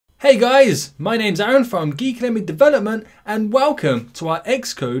Hey guys, my name's Aaron from Geeky Development and welcome to our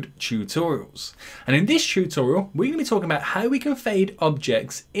Xcode tutorials. And in this tutorial, we're going to be talking about how we can fade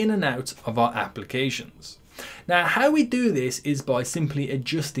objects in and out of our applications. Now, how we do this is by simply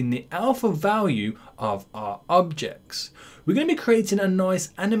adjusting the alpha value of our objects. We're going to be creating a nice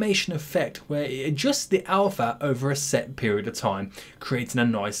animation effect where it adjusts the alpha over a set period of time, creating a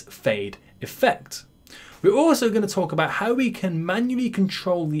nice fade effect. We're also going to talk about how we can manually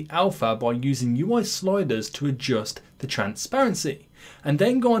control the alpha by using UI sliders to adjust the transparency, and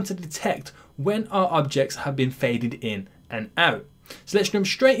then go on to detect when our objects have been faded in and out. So let's jump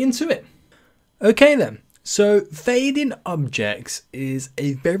straight into it. Okay then, so fading objects is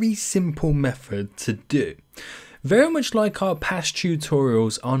a very simple method to do. Very much like our past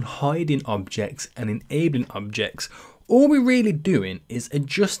tutorials on hiding objects and enabling objects, all we're really doing is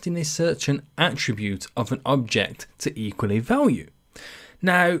adjusting a certain attribute of an object to equal a value.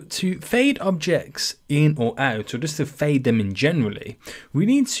 Now, to fade objects in or out, or just to fade them in generally, we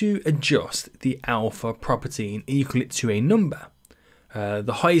need to adjust the alpha property and equal it to a number.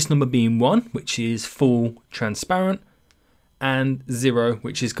 The highest number being 1, which is full transparent, and 0,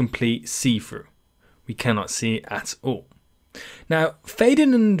 which is complete see-through. We cannot see it at all. Now,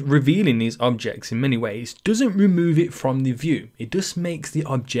 fading and revealing these objects in many ways doesn't remove it from the view. It just makes the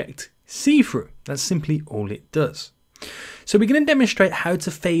object see-through. That's simply all it does. So we're going to demonstrate how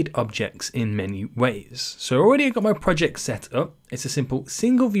to fade objects in many ways. So I already got my project set up. It's a simple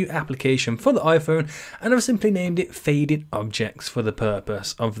single view application for the iPhone, and I've simply named it Faded Objects for the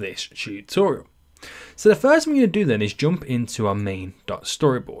purpose of this tutorial. So the first thing we're going to do then is jump into our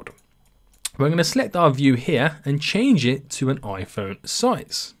main.storyboard. We're going to select our view here and change it to an iPhone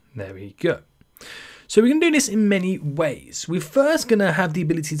size. There we go. So we're going to do this in many ways. We're first going to have the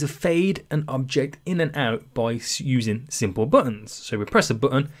ability to fade an object in and out by using simple buttons. So we press a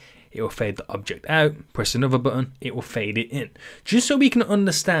button, it will fade the object out. Press another button, it will fade it in. Just so we can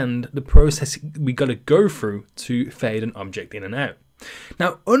understand the process we got to go through to fade an object in and out.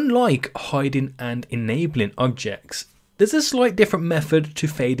 Now, unlike hiding and enabling objects, there's a slight different method to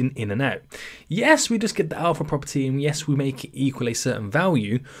fading in and out. Yes, we just get the alpha property, and yes, we make it equal a certain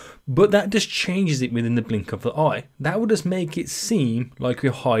value, but that just changes it within the blink of the eye. That will just make it seem like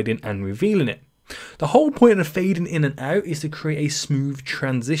we're hiding and revealing it. The whole point of fading in and out is to create a smooth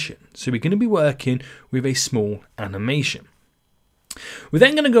transition. So we're going to be working with a small animation. We're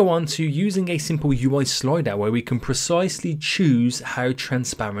then going to go on to using a simple UI slider where we can precisely choose how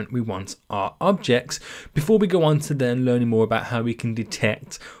transparent we want our objects before we go on to then learning more about how we can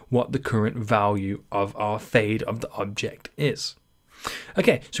detect what the current value of our fade of the object is.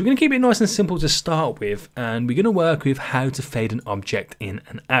 Okay, so we're going to keep it nice and simple to start with, and we're going to work with how to fade an object in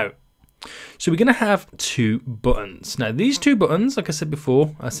and out. So we're going to have two buttons. Now these two buttons, like I said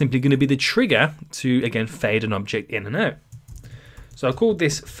before, are simply going to be the trigger to, again, fade an object in and out. So I'll call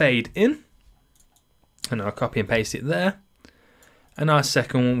this fade in, and I'll copy and paste it there. And our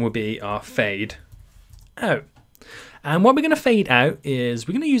second one will be our fade out. And what we're going to fade out is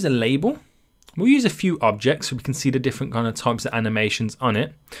we're going to use a label. We'll use a few objects so we can see the different kind of types of animations on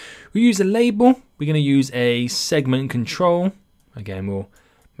it. We'll use a label. We're going to use a segment control. Again, we'll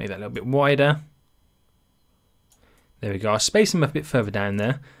make that a little bit wider. There we go. I'll space them a bit further down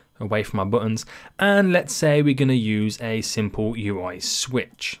there, away from our buttons, and let's say we're going to use a simple UI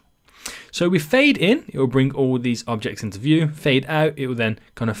switch. So we fade in, it will bring all these objects into view. Fade out, it will then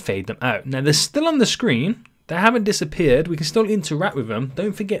kind of fade them out. Now they're still on the screen, they haven't disappeared, we can still interact with them,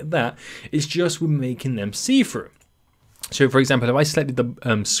 don't forget that. It's just we're making them see-through. So for example, if I selected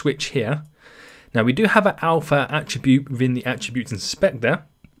the switch here, now we do have an alpha attribute within the attributes inspector.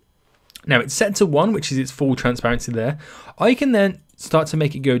 Now it's set to 1, which is its full transparency there. I can then start to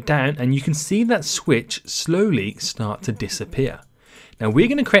make it go down, and you can see that switch slowly start to disappear. Now we're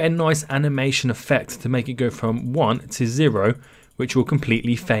going to create a nice animation effect to make it go from 1 to 0, which will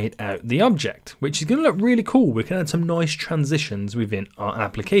completely fade out the object, which is going to look really cool. We can add some nice transitions within our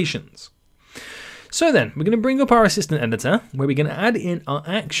applications. So then we're going to bring up our assistant editor where we're going to add in our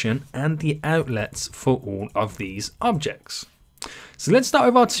action and the outlets for all of these objects. So let's start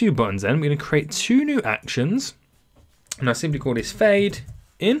with our two buttons then. We're going to create two new actions. And I simply call this fade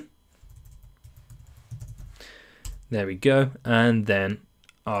in. There we go. And then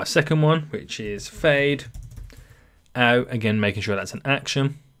our second one, which is fade out. Again, making sure that's an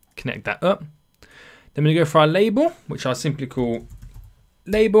action. Connect that up. Then we're going to go for our label, which I'll simply call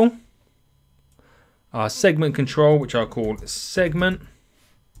label. Our segment control, which I'll call segment.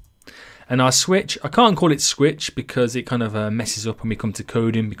 And our switch, I can't call it switch because it kind of messes up when we come to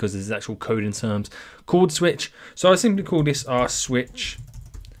coding because there's actual coding terms called switch. So I simply call this our switch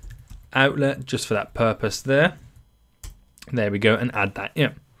outlet just for that purpose there. There we go, and add that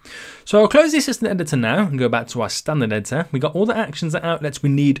in. So I'll close the assistant editor now and go back to our standard editor. We got all the actions and outlets we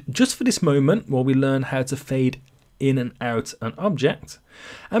need just for this moment while we learn how to fade in and out an object.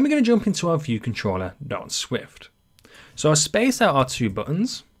 And we're going to jump into our view controller.swift. So I'll space out our two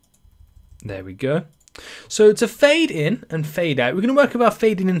buttons. There we go. So to fade in and fade out, we're going to work with our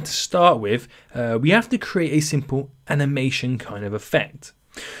fading in to start with. We have to create a simple animation kind of effect.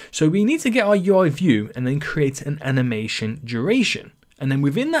 So we need to get our UI view and then create an animation duration. And then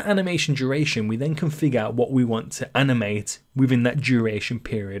within that animation duration, we then configure out what we want to animate within that duration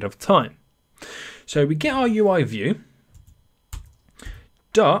period of time. So we get our UI view,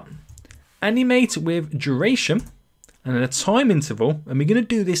 dot, animate with duration, and then a time interval, and we're going to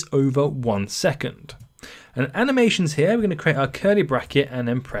do this over 1 second. And animations here, we're going to create our curly bracket and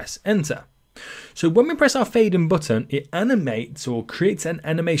then press enter. So when we press our fade in button, it animates or creates an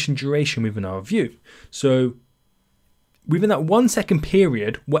animation duration within our view. So within that 1 second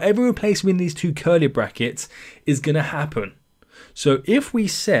period, whatever we place within these two curly brackets is going to happen. So if we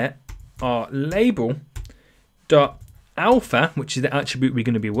set our label dot alpha, which is the attribute we're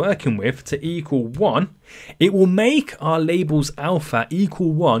going to be working with, to equal 1, it will make our labels alpha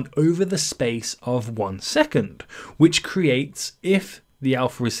equal 1 over the space of 1 second, which creates, if the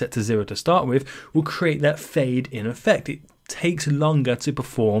alpha is set to 0 to start with, will create that fade in effect. It takes longer to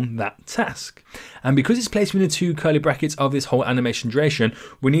perform that task. And because it's placed within the two curly brackets of this whole animation duration,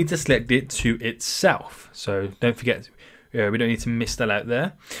 we need to select it to itself. So don't forget, we don't need to miss that out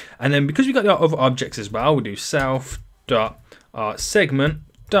there. And then because we've got the other objects as well, we'll do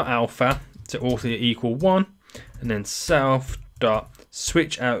self.segment.alpha to also equal 1, and then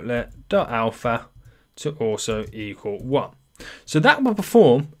self.switchoutlet.alpha to also equal 1. So that will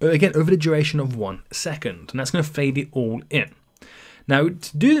perform, again, over the duration of 1 second, and that's going to fade it all in. Now,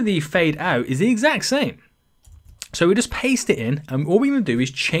 to do the fade out is the exact same. So we just paste it in, and all we're going to do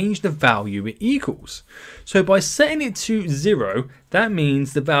is change the value it equals. So by setting it to 0, that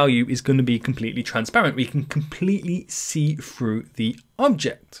means the value is going to be completely transparent. We can completely see through the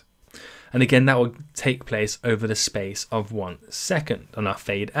object. And again, that will take place over the space of 1 second on our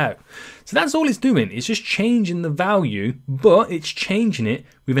fade out. So that's all it's doing. It's just changing the value, but it's changing it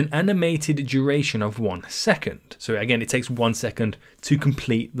with an animated duration of 1 second. So again, it takes 1 second to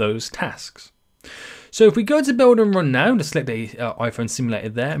complete those tasks. So if we go to build and run now, just select the iPhone simulator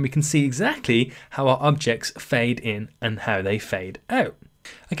there, and we can see exactly how our objects fade in and how they fade out.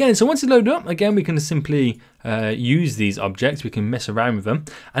 Again, so once it's loaded up, again, we can simply use these objects, we can mess around with them,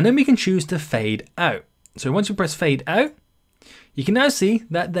 and then we can choose to fade out. So once we press fade out, you can now see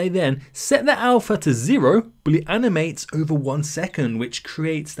that they then set the alpha to 0, but it animates over 1 second, which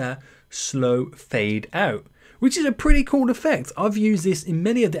creates that slow fade out, which is a pretty cool effect. I've used this in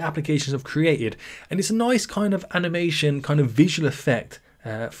many of the applications I've created, and it's a nice kind of animation, kind of visual effect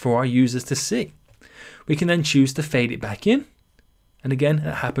for our users to see. We can then choose to fade it back in, and again,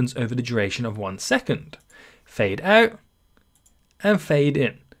 it happens over the duration of 1 second. Fade out and fade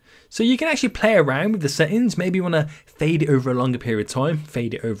in. So you can actually play around with the settings. Maybe you want to fade it over a longer period of time,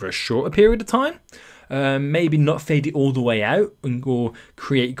 fade it over a shorter period of time. Maybe not fade it all the way out, or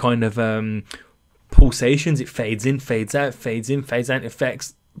create kind of pulsations. It fades in, fades out, fades in, fades out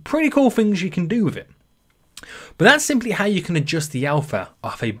effects. Pretty cool things you can do with it. But that's simply how you can adjust the alpha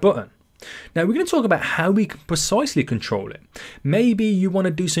of a button. Now we're going to talk about how we can precisely control it. Maybe you want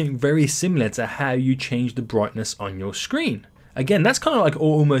to do something very similar to how you change the brightness on your screen. Again, that's kind of like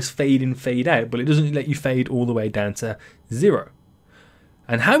almost fade in, fade out, but it doesn't let you fade all the way down to 0.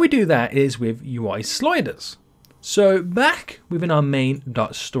 And how we do that is with UI sliders. So back within our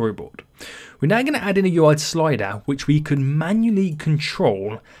main.storyboard, we're now going to add in a UI slider which we could manually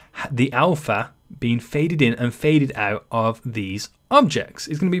control the alpha being faded in and faded out of these objects.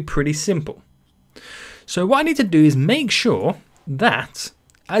 It's going to be pretty simple. So what I need to do is make sure that,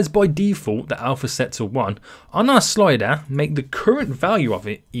 as by default the alpha is set to 1, on our slider make the current value of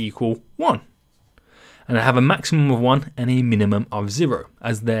it equal 1. And I have a maximum of 1 and a minimum of 0,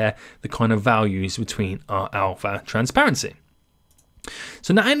 as they're the kind of values between our alpha transparency.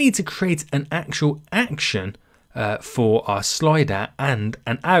 So now I need to create an actual action for our slider and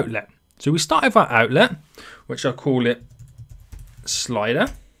an outlet. So we start with our outlet, which I'll call it slider.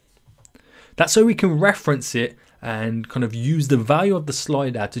 That's so we can reference it and kind of use the value of the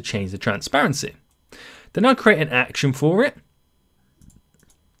slider to change the transparency. Then I'll create an action for it,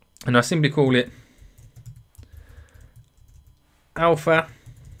 and I simply call it alpha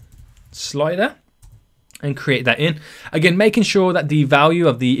slider and create that in. Again, making sure that the value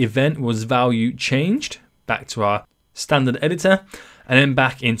of the event was value changed back to our standard editor. and then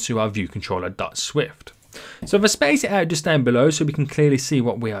back into our view controller.swift. So if I space it out just down below so we can clearly see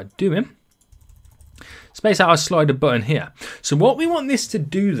what we are doing, space out our slider button here. So what we want this to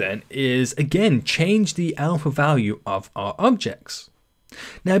do then is, again, change the alpha value of our objects.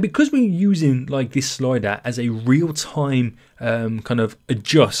 Now, because we're using like this slider as a real-time kind of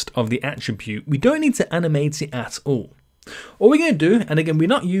adjust of the attribute, we don't need to animate it at all. All we're going to do, and again, we're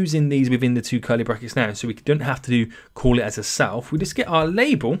not using these within the two curly brackets now, so we don't have to call it as a self. We just get our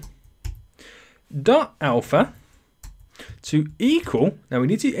label dot alpha to equal, now we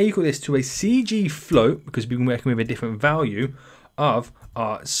need to equal this to a CG float because we've been working with a different value of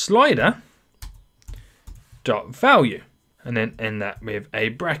our slider dot value, and then end that with a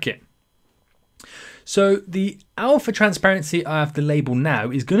bracket. So the alpha transparency of the label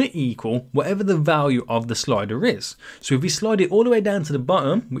now is going to equal whatever the value of the slider is. So if we slide it all the way down to the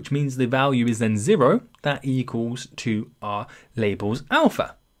bottom, which means the value is then 0, that equals to our label's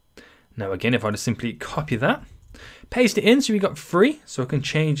alpha. Now again, if I just simply copy that, paste it in, so we got 3, so I can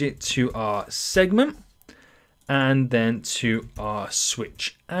change it to our segment and then to our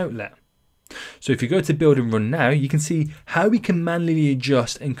switch outlet. So if you go to build and run now, you can see how we can manually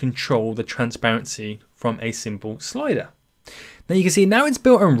adjust and control the transparency from a simple slider. Now you can see now it's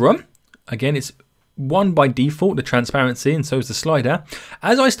built and run. Again, it's 1 by default, the transparency, and so is the slider.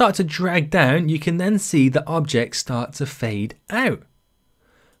 As I start to drag down, you can then see the objects start to fade out.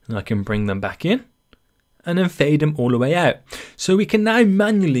 And I can bring them back in and then fade them all the way out. So we can now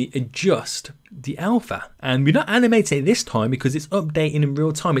manually adjust the alpha, and we're not animating it this time because it's updating in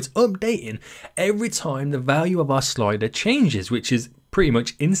real time. It's updating every time the value of our slider changes, which is pretty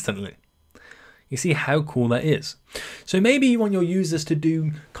much instantly. You see how cool that is. So maybe you want your users to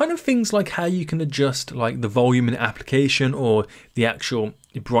do kind of things like how you can adjust like the volume in the application or the actual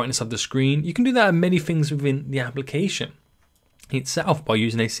brightness of the screen. You can do that in many things within the application itself by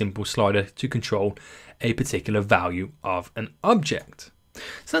using a simple slider to control a particular value of an object.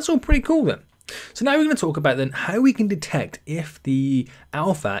 So that's all pretty cool then. So now we're going to talk about then how we can detect if the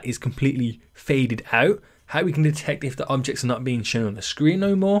alpha is completely faded out, how we can detect if the objects are not being shown on the screen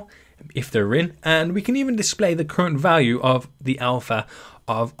no more, if they're in, and we can even display the current value of the alpha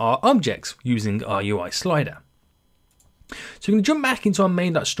of our objects using our UI slider. So we're going to jump back into our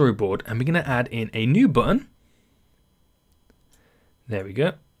main.storyboard and we're going to add in a new button. There we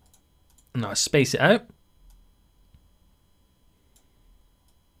go. Now I space it out.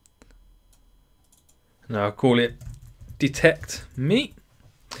 Now I'll call it detect me.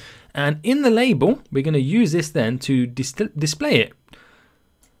 And in the label, we're going to use this then to display it.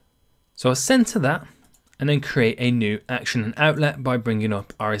 So I'll center that and then create a new action and outlet by bringing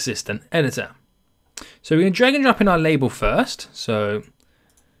up our assistant editor. So we're going to drag and drop in our label first. So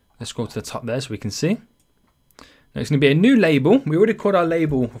let's scroll to the top there so we can see. Now it's going to be a new label. We already called our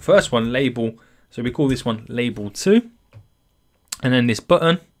label, first one, label. So we call this one label 2. And then this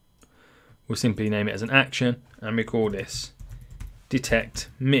button, we'll simply name it as an action. And we call this detect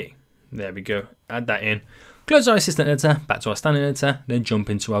me. There we go. Add that in. Close our assistant editor, back to our standard editor, then jump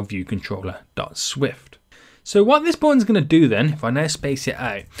into our view controller.swift. So what this button's going to do then, if I now space it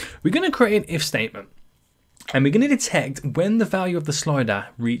out, we're going to create an if statement. And we're going to detect when the value of the slider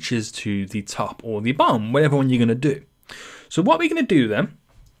reaches to the top or the bottom, whatever one you're going to do. So what we're going to do then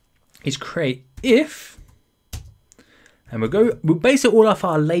is create if, and we'll base it all off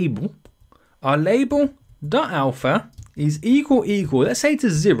our label. Our label.alpha is equal, let's say to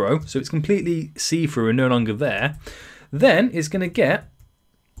 0, so it's completely see-through and no longer there. Then it's going to get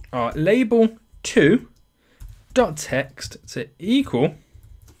our label2.text to equal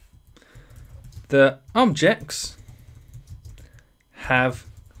the objects have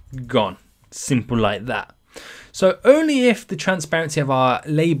gone. Simple like that. So only if the transparency of our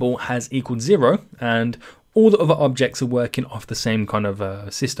label has equaled 0 and all the other objects are working off the same kind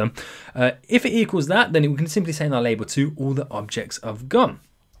of system. If it equals that, then we can simply say in our label 2, all the objects have gone.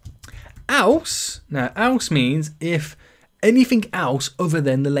 Else, now else means if anything else other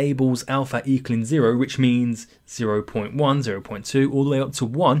than the label's alpha equaling 0, which means 0.1, 0.2, all the way up to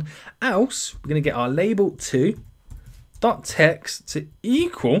 1, else we're going to get our label2.text to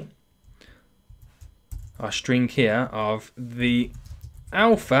equal our string here of the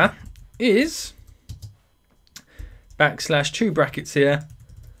alpha is \2 brackets here,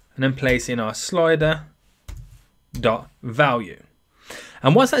 and then place in our slider dot value.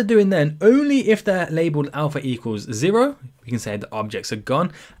 And what's that doing then? Only if they're labeled alpha equals 0, we can say the objects are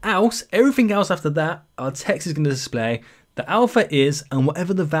gone. Else, everything else after that, our text is going to display the alpha is and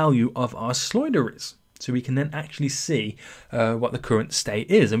whatever the value of our slider is. So we can then actually see what the current state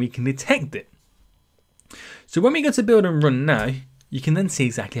is and we can detect it. So when we go to build and run now, you can then see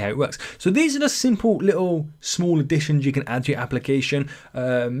exactly how it works. So these are the simple little small additions you can add to your application.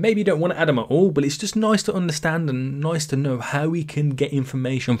 Maybe you don't want to add them at all, but it's just nice to understand and nice to know how we can get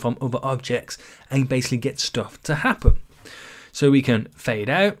information from other objects and basically get stuff to happen. So we can fade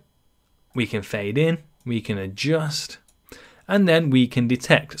out, we can fade in, we can adjust, and then we can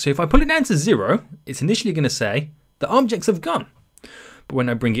detect. So if I put it down to 0, it's initially going to say the objects have gone. But when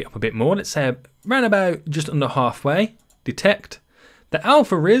I bring it up a bit more, let's say around about just under halfway, detect, the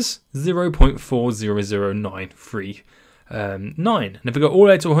alpha is 0.400939. And if we go all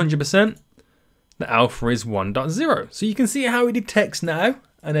the way to 100%, the alpha is 1.0. So you can see how it detects now,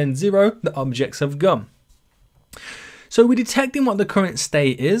 and then 0, the objects have gone. So we're detecting what the current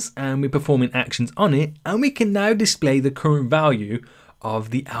state is, and we're performing actions on it, and we can now display the current value of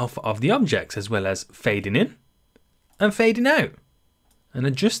the alpha of the objects, as well as fading in and fading out and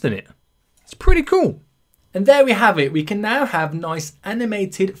adjusting it. It's pretty cool. And there we have it. We can now have nice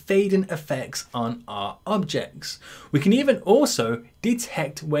animated fading effects on our objects. We can even also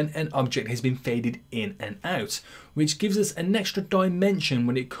detect when an object has been faded in and out, which gives us an extra dimension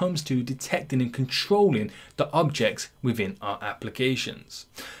when it comes to detecting and controlling the objects within our applications.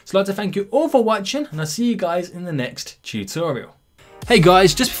 So I'd like to thank you all for watching, and I'll see you guys in the next tutorial. Hey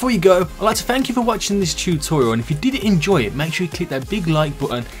guys, just before you go, I'd like to thank you for watching this tutorial, and if you did enjoy it, make sure you click that big like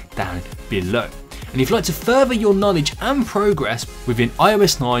button down below. And if you'd like to further your knowledge and progress within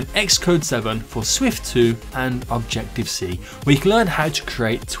iOS 9, Xcode 7 for Swift 2 and Objective-C, where you can learn how to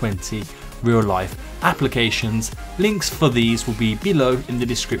create 20 real-life applications, links for these will be below in the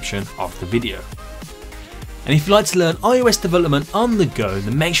description of the video. And if you'd like to learn iOS development on the go,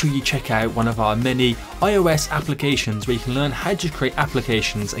 then make sure you check out one of our many iOS applications where you can learn how to create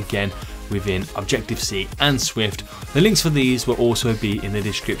applications again within Objective-C and Swift. The links for these will also be in the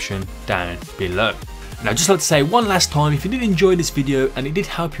description down below. And I'd just like to say one last time, if you did enjoy this video and it did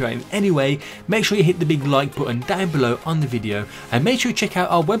help you out in any way, make sure you hit the big like button down below on the video, and make sure you check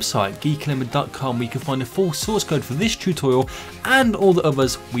out our website geekylemon.com, where you can find the full source code for this tutorial and all the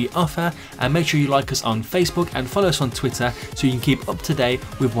others we offer. And make sure you like us on Facebook and follow us on Twitter so you can keep up to date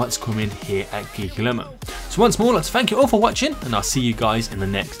with what's coming here at Geeky Lemon. So once more, let's thank you all for watching, and I'll see you guys in the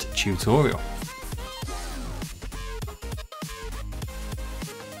next tutorial.